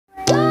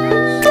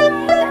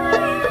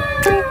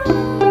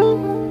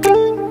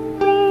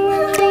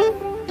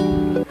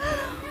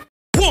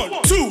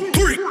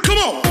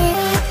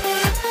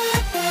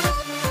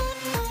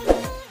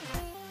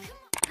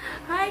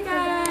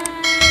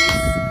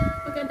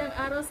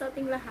sa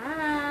ating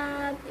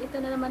lahat. Ito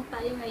na naman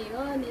tayo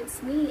ngayon.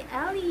 It's me,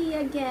 Ellie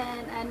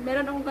again. And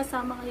meron akong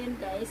kasama ngayon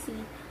guys, si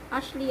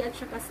Ashley at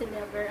saka si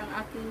Lever, ang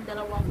aking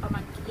dalawang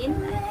pamangkin.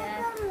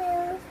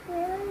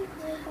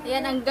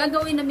 Ayan, ang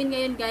gagawin namin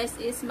ngayon guys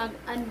is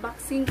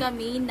mag-unboxing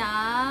kami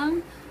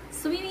ng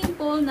swimming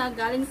pool na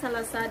galing sa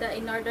Lazada.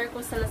 In-order ko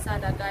sa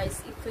Lazada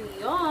guys. Ito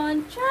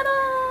yun.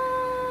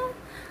 Tcharam!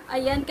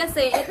 Ayan,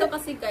 kasi, ito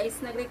kasi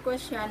guys,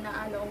 nag-request siya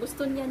na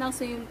gusto niya ng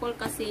swimming pool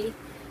kasi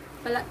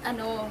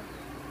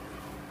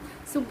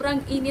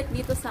sobrang init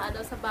dito sa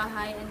sa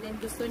bahay, and then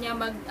gusto niya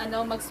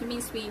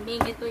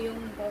mag-swimming. Ito yung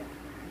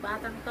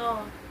batang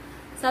to.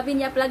 Sabi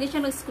niya, lagi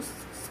siya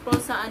nag-scroll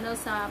sa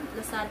sa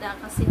Lazada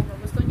kasi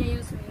gusto niya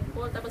yung swimming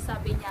pool. Tapos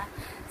sabi niya,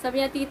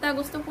 tita,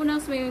 gusto ko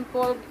ng swimming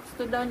pool.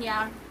 Gusto daw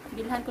niya,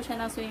 bilhan ko siya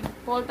ng swimming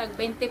pool, tag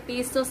 20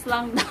 pesos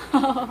lang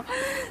daw.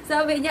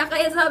 Sabi niya,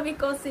 kaya sabi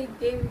ko,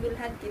 sige,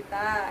 bilhan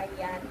kita.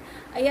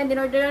 Ayan,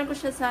 dinorderan ko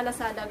siya sa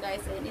Lazada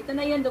guys. Ayan, ito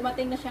na yun,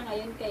 dumating na siya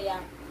ngayon, kaya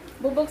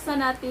bubuksan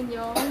natin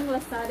yung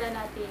Lazada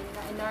natin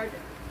na in-order.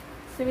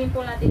 Swimming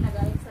pool natin na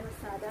galing sa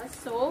Lazada.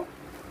 So,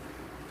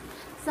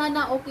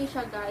 sana okay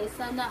siya guys.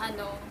 Sana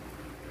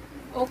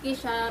okay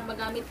siya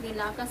magamit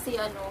nila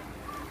kasi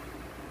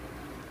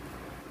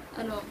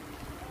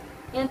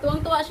yan,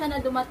 tuwang-tuwa siya na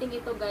dumating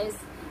ito guys.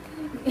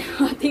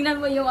 Tingnan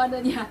mo yung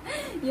niya,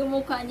 yung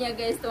mukha niya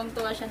guys,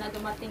 tuwang-tuwa siya na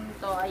dumating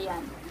to.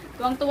 Ayan.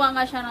 Tuwang-tuwa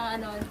nga siya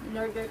ng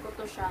in-order ko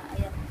to siya.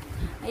 Ayan.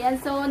 Ayan,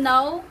 so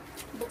now,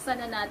 buksan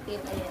na natin.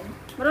 Ayan.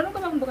 Marunong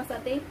ka magbukas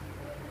ate?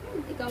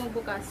 Ikaw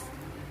magbukas.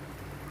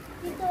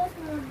 Ito ako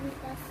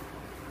magbukas.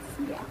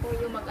 Sige, ako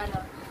yung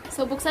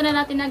So, buksan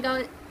na natin na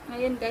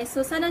ngayon guys.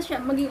 So, sana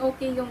siya maging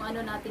okay yung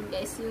natin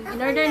guys. Yung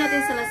in-order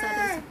natin sa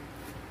Lazada.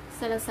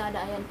 Sa Lazada.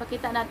 Ayan,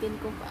 pakita natin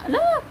kung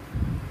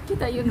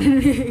kita yung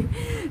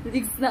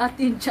legs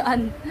natin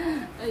dyan.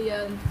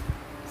 Ayan.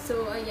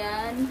 So,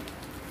 ayan.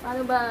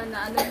 Paano ba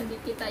na hindi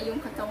kita yung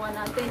katawan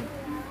natin?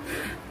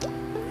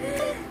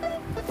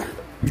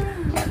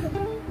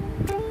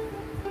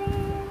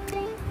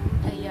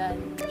 Ayan.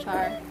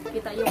 Char.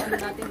 Kita yung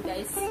natin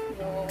guys.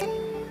 Yung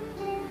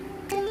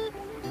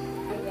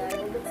ayan.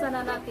 Buksan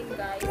na natin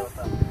guys.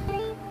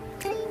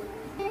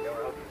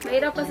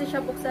 Mahirap kasi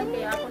siya buksan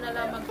kaya ako na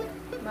lang unbox.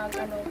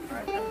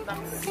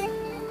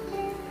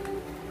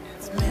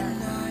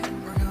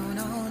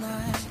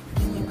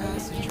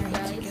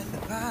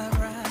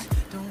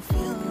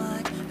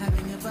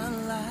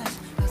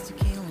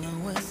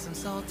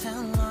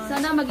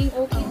 Sana maging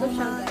okay to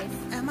siya guys.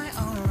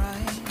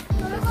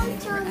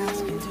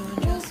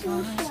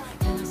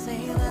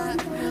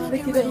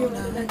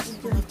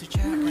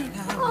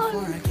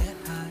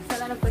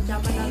 Sana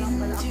nagpajama na lang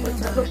pala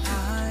ako.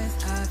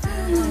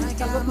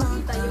 Kapag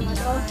makita yung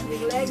yung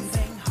legs.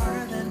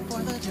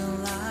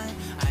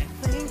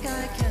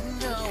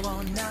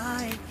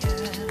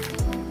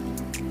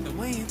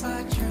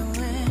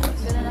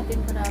 Gana natin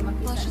para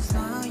makita.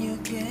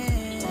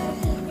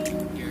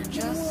 You're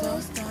just so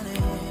stunning.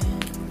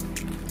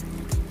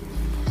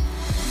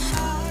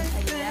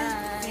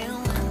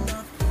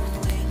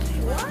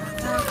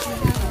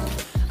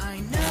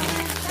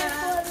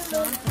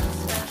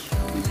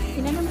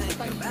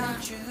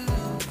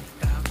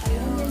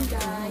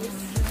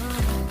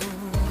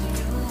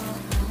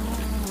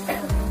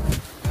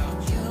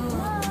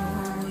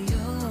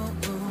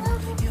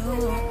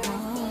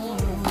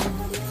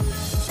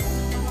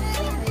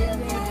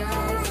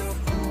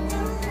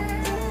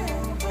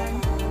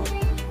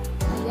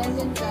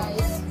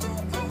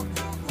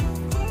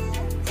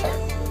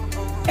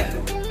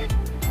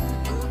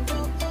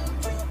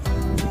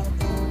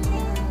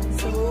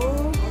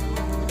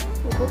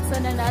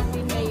 Buksan na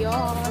natin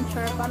ngayon.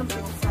 Sure, paano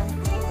buksan?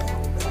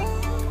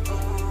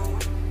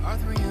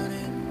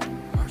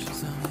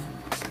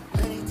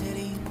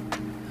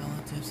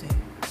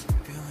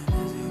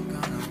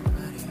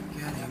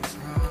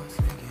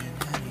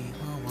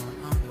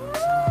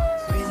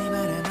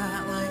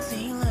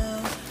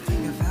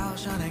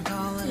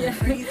 Yeah.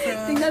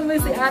 Tingnan mo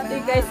si ate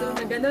guys,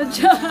 nagano'n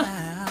siya.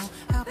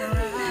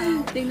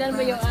 Tingnan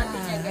mo yung ate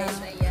niya guys.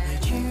 Ayan.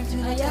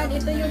 Ayan,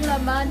 ito yung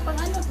laman. Pang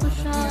po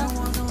siya?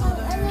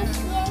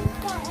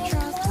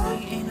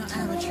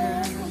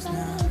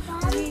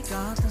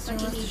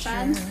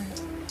 Pag-inipan.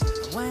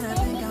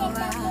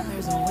 Maliit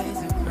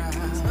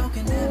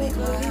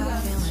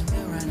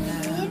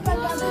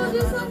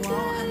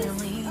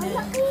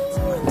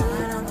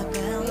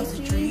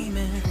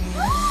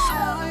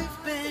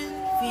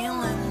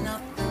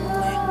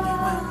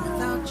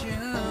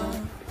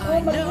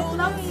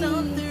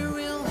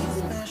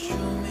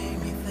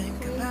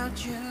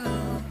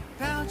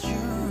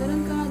lang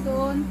ganun ka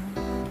doon.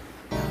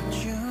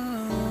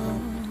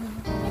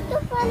 Ito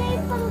pala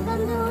yung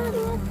pangganda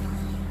ulit.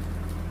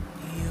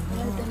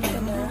 May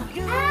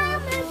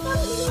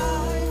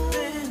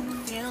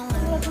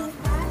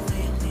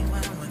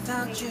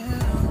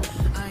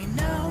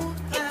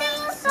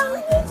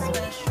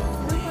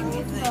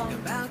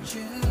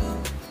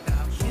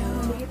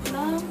Maliit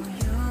lang.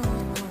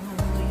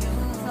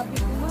 Sabi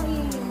ko nga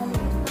maliit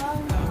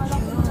lang. Akala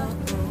ko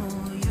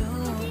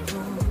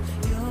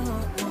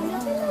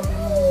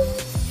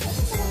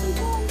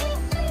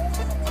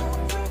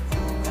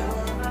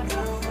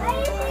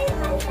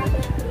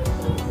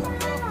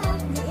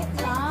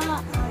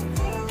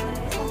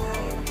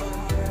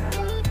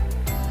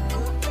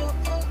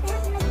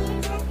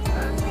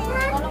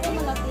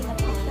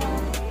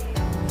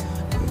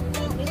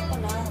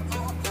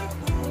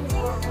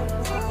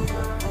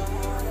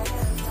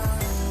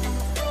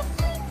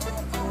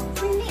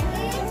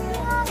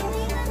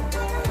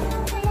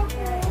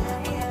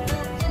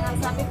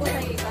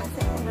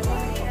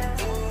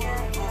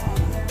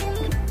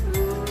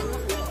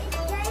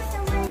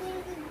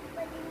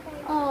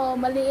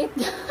maliit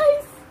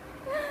guys.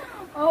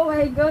 Oh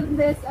my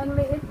goodness, ang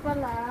liit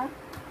pala.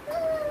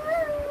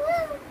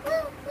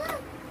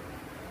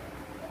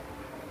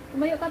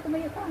 Tumayo ka,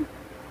 tumayo ka.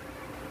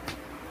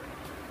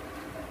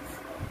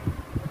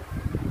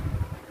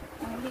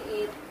 Ang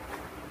liit.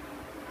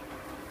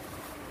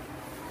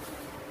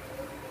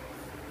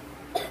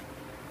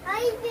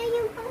 Ay, yan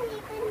yung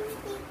panglipan ni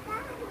tita.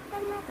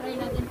 Try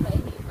natin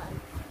painipan.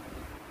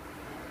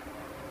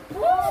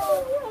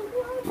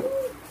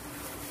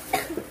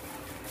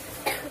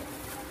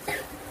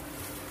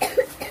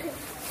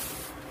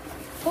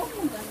 Oh,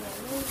 maganda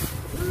yun.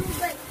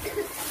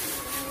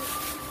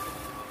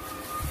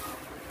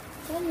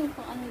 Saan yung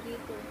pang ano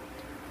dito?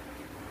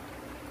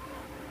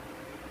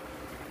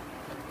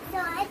 So,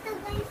 ito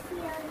guys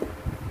yun.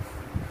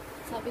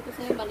 Sabi ko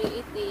sa'yo,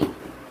 maliit eh.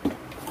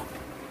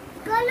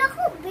 Kala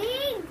ko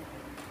big.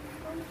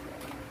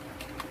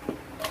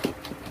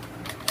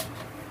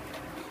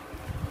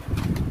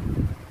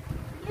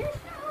 Yes,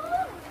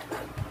 oh.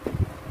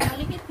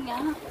 Maliit nga.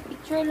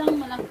 Picture lang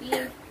malaki.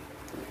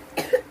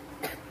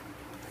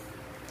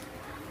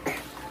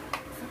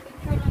 Sa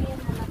picture lang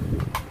yan malaki.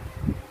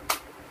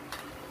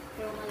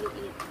 Pero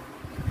maliit.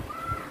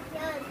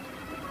 Yan.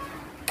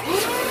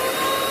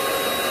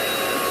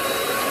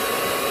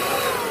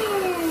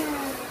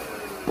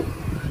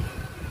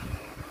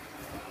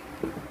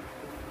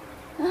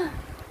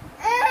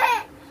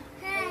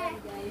 Ayan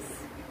guys.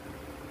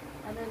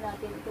 Ano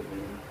natin ito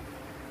din?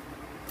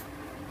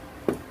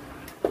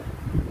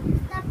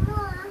 Stop mo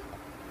ah.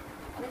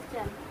 Alas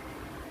dyan.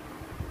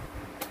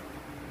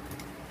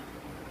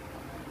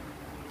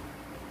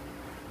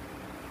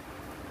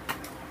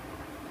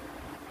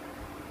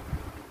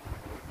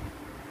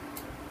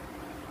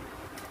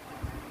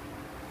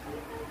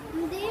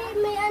 Hindi,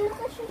 may ano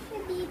kasi siya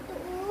dito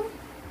oh.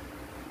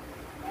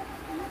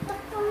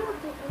 Natakto mo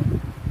doon.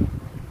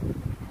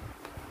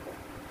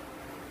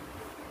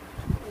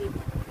 Wait.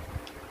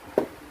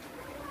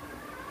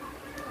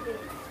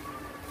 Wait.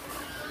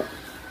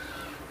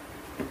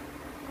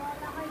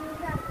 Wala kayo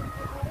dyan.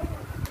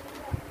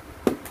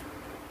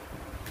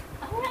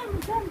 Wala mo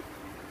dyan.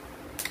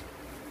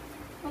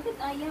 Bakit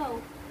ayaw?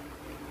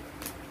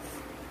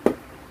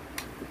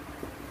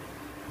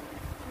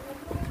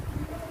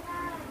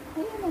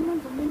 Ayaw naman,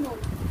 duminog.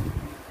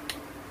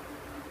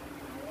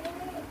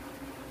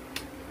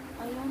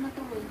 Ayaw na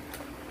to eh.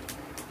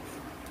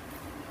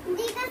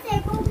 Hindi kasi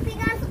kung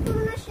pinasok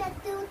mo na siya,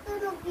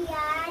 tutunog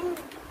yan.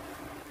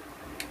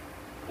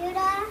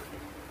 Diba?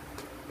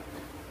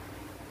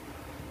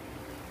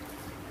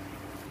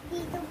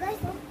 Dito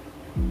guys, oh.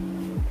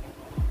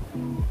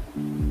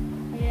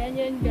 Ayan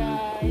yun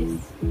guys.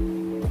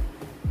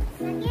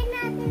 Lagyan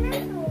natin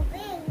ng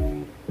tubig.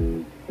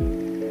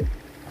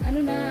 Ano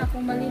na,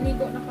 kung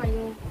maliligo na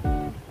kayo.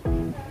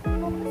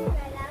 Focus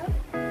na lang.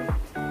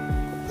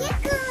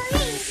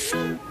 Yay!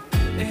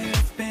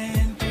 It's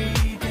been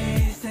 3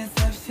 days since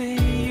I've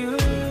seen you.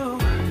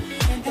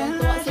 Ayan,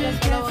 tuwa sila sa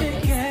dalawa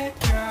guys. Forget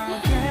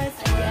your best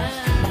words.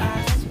 I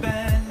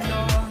spend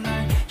all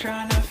night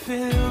trying to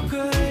feel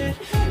good,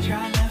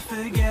 trying to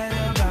forget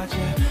about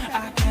you.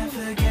 I can't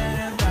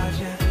forget about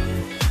you.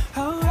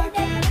 Oh, I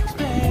can't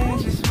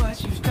explain just what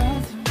you've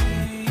done to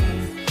me.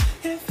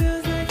 It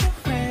feels like the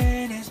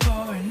rain is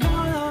pouring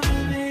all over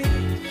me.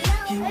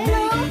 You make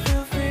me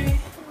feel free.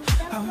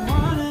 I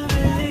wanna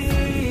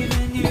believe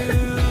in you,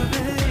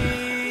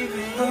 believe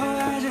in you.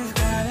 Oh, I just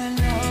gotta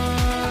know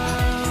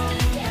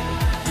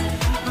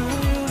who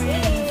we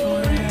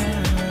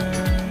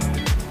forever.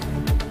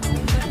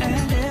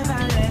 And if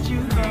I let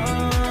you go,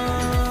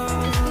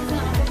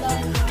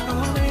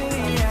 oh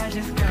baby, I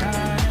just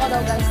Ako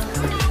daw guys.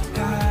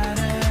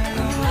 gotta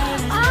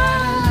know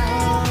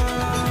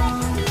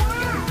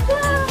who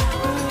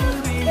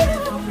we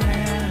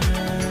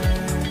forever.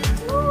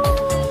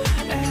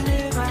 And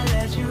if I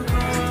let you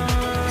go,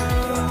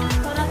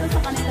 Para to sa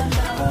kanilang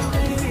dalawa. oh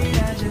baby,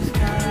 I just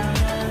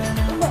gotta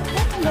know.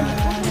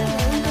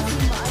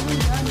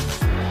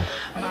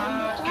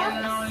 Love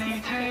can only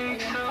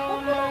take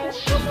so much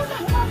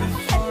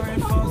before it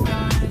falls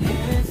down and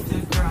hits the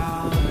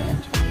ground.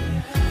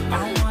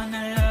 I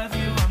wanna love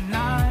you, I'm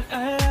not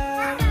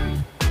alone.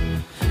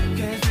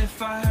 'Cause if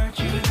I hurt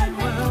you, then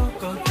we'll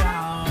go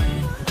down.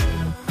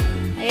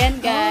 Ayan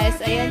guys,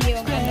 ayan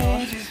yung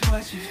ano. Just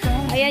what you've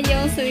done. Ayan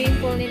yung swimming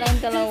pool nilang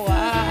dalawa.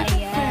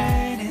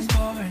 Ayan. It's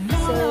pouring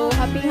all So,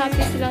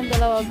 happy-happy silang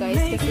dalawa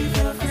guys kasi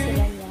meron na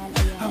sila yan.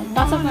 Ayan.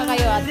 Pasok na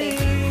kayo ate.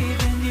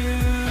 in you,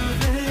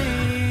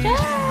 believe. Ciao!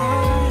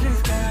 I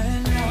just gotta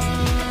know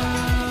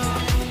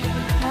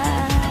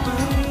Hi!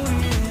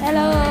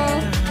 Hello!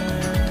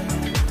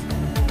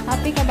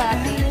 Happy ka ba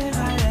ate? if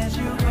I let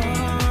you go.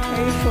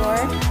 Are you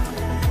sure?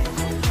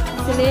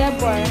 Si Leah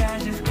Boy. I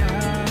just gotta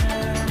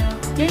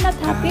know. You're not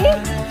happy?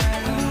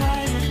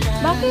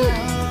 Bakit?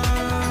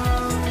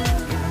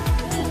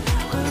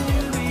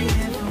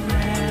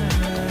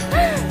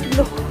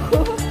 Loko.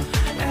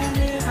 And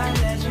if I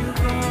let you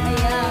go,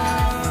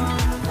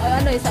 Ayan. O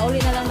ano, isauli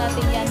na lang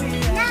natin yan.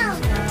 No!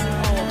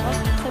 Oo.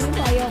 Sabi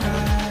mo ayaw mo.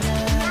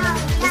 No!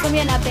 Gusto mo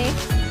yan ate?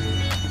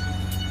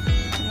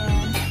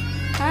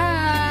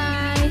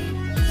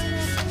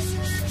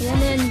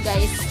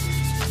 guys.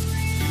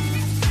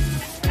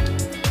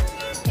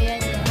 Ayan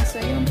yung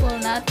swimming pool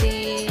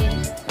natin.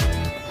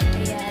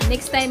 Ayan.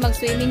 Next time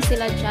mag-swimming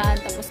sila dyan.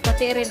 Tapos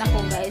pati rin ako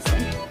guys.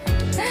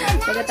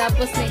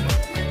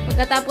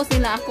 Pagkatapos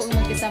nila ako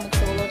mag-isa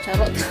mag-solo.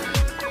 Charot.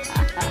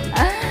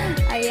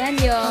 Ayan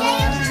yun.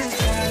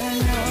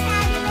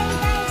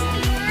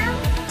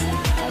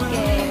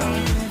 Okay.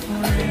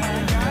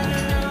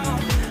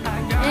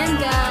 Ayan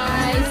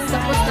guys.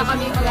 Tapos na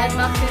kami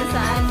mag-unboxing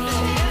sa aming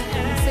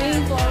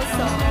swimming pool.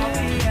 So,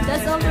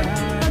 that's all for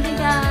today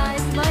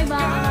guys. Bye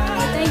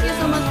bye. Thank you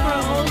so much for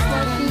all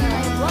watching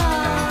my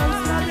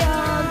vlogs. Love you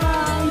all.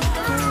 Bye.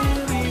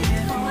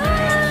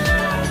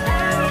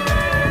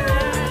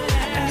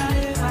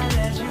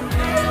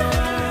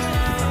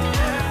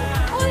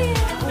 Oh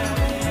yeah.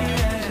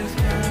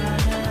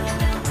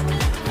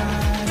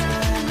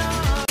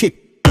 Kick.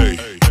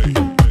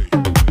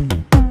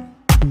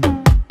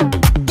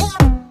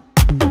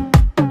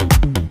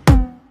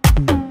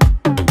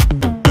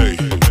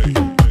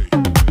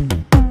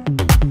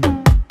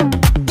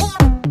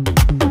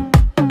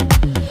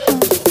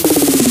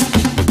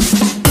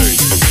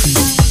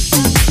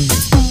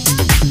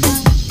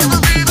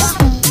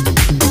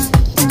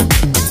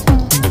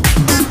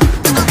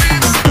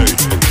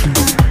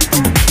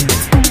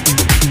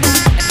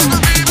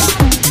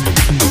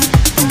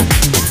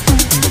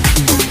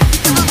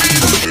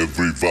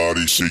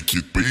 Everybody shake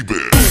it, baby.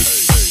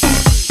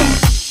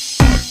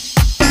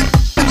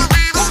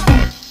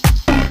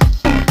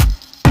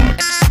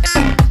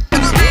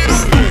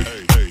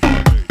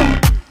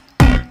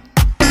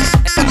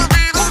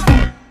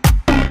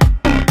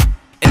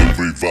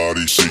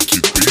 Everybody shake it.